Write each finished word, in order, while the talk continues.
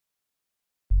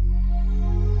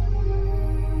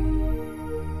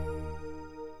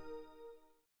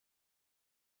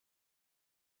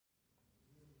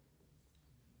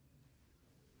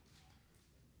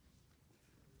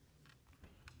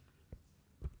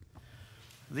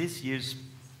This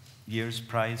year's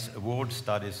prize award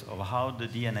studies of how the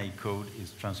DNA code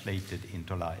is translated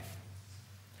into life.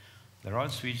 The Royal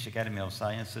Swedish Academy of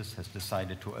Sciences has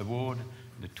decided to award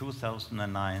the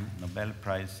 2009 Nobel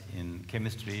Prize in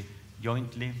Chemistry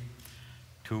jointly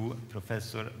to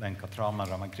Professor Venkatraman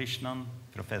Ramakrishnan,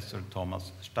 Professor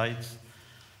Thomas Steitz,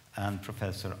 and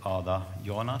Professor Ada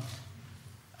Jonath.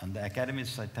 And the Academy's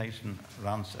citation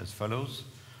runs as follows: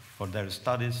 for their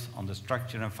studies on the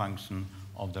structure and function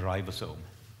of the ribosome.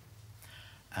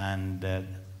 And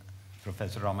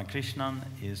Professor Ramakrishnan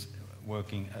is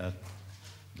working at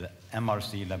the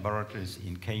MRC laboratories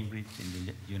in Cambridge in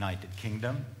the United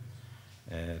Kingdom.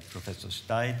 Professor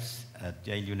Steitz at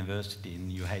Yale University in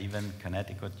New Haven,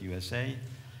 Connecticut, USA,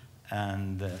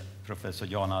 and Professor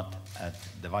Jonath at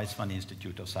the Weizmann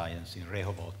Institute of Science in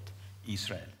Rehovot,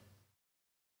 Israel.